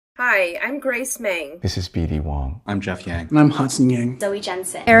Hi, I'm Grace Meng. This is BD Wong. I'm Jeff Yang. And I'm Hudson Yang. Zoe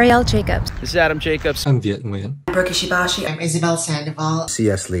Jensen. Ariel Jacobs. This is Adam Jacobs. I'm Viet Nguyen. I'm Brooke Ishibashi. I'm Isabel Sandoval.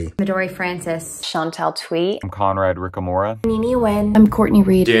 C.S. Lee. Midori Francis. Chantal Tweet. I'm Conrad Rickamora. Nini Wen. I'm Courtney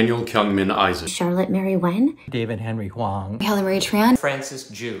Reed. Daniel Kyungmin Isaac. Charlotte Mary Wen. David Henry Huang. Helen Marie Tran. Francis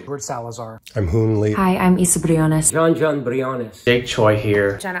Ju. Edward Salazar. I'm Hoon Lee. Hi, I'm Isa Briones. John Briones. Jake Choi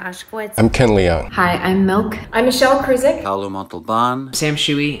here. Jenna Ushkowitz. I'm Ken Leung. Hi, I'm Milk. I'm Michelle Kruzik. Paolo Montalban. Sam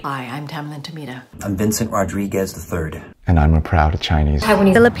Shui. Hi, I'm Tamlin Tamita. I'm Vincent Rodriguez III. And I'm a proud Chinese.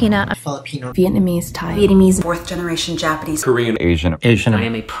 Taiwanese. Filipina. Filipino. Vietnamese. Thai. Vietnamese. Fourth generation Japanese. Korean. Asian. I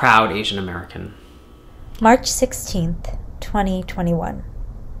am a proud Asian American. March 16th, 2021.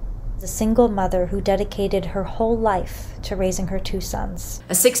 A single mother who dedicated her whole life to raising her two sons.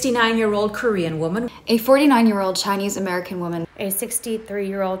 A 69-year-old Korean woman. A 49-year-old Chinese American woman. A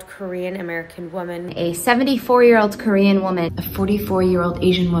 63-year-old Korean American woman. A 74-year-old Korean woman. A 44-year-old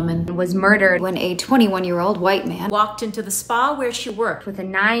Asian woman was murdered when a 21-year-old white man walked into the spa where she worked with a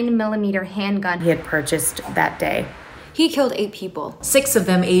 9mm handgun He had purchased that day. He killed 8 people. 6 of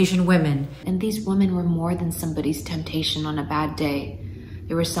them Asian women. And these women were more than somebody's temptation on a bad day.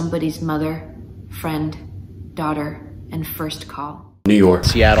 They were somebody's mother, friend, daughter, and first call. New York.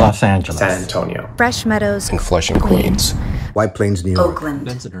 Seattle. Los Angeles. San Antonio. Fresh Meadows. And Flushing, Queens. White Plains, New York.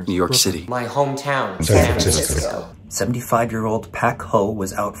 Oakland. New York City. My hometown, San San Francisco. Francisco. 75-year-old Pak Ho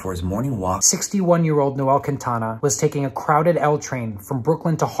was out for his morning walk. 61-year-old Noel Quintana was taking a crowded L train from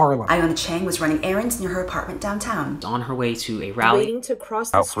Brooklyn to Harlem. Iona Chang was running errands near her apartment downtown. On her way to a rally. Waiting to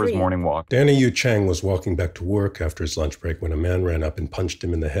cross the Out for his street. morning walk. Danny Yu Chang was walking back to work after his lunch break when a man ran up and punched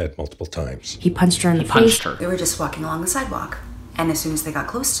him in the head multiple times. He punched her in the face. Punched her. We were just walking along the sidewalk. And as soon as they got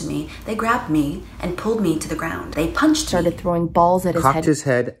close to me, they grabbed me and pulled me to the ground. They punched Started me. throwing balls at his Cocked head. his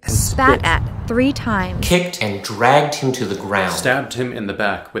head and Spat spit. at 3 times. Kicked and dragged him to the ground. Stabbed him in the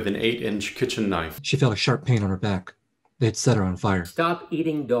back with an 8-inch kitchen knife. She felt a sharp pain on her back. They had set her on fire. Stop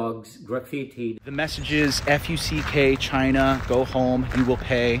eating dogs, graffitied. The messages F-U-C-K, China, go home, you will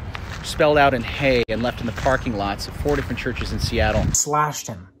pay, spelled out in hay and left in the parking lots of 4 different churches in Seattle. Slashed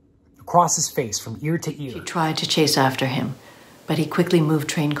him across his face from ear to ear. She tried to chase after him, but he quickly moved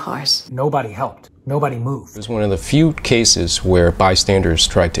train cars. Nobody helped. Nobody moved. It was one of the few cases where bystanders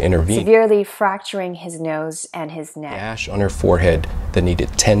tried to intervene. Severely fracturing his nose and his neck. Gash on her forehead that needed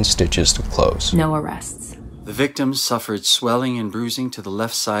 10 stitches to close. No arrests. The victim suffered swelling and bruising to the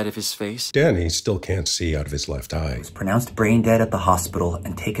left side of his face. Danny still can't see out of his left eye. He was pronounced brain dead at the hospital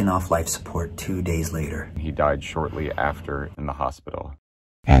and taken off life support 2 days later. He died shortly after in the hospital.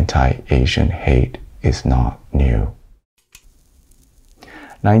 Anti-Asian hate is not new.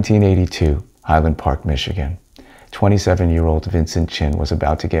 1982, Highland Park, Michigan. 27-year-old Vincent Chin was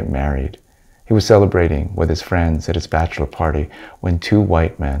about to get married. He was celebrating with his friends at his bachelor party when 2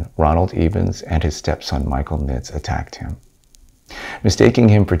 white men, Ronald Evans and his stepson Michael Nitz, attacked him. Mistaking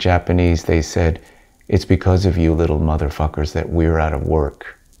him for Japanese, they said, "It's because of you little motherfuckers that we're out of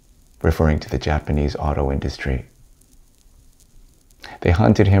work," referring to the Japanese auto industry. They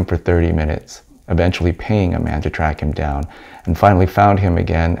hunted him for 30 minutes, eventually paying a man to track him down, and finally found him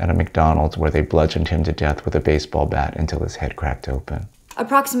again at a McDonald's where they bludgeoned him to death with a baseball bat until his head cracked open.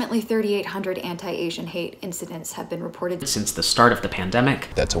 Approximately 3,800 anti-Asian hate incidents have been reported Since the start of the pandemic.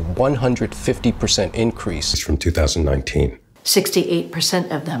 That's a 150% increase. It's from 2019.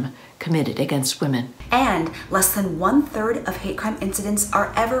 68% of them committed against women. And less than 1/3 of hate crime incidents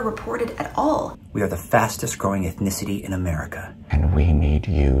are ever reported at all. We are the fastest growing ethnicity in America. And we need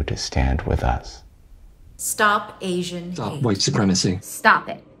you to stand with us. Stop Asian Stop hate. white supremacy. Stop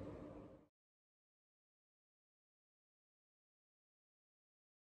it.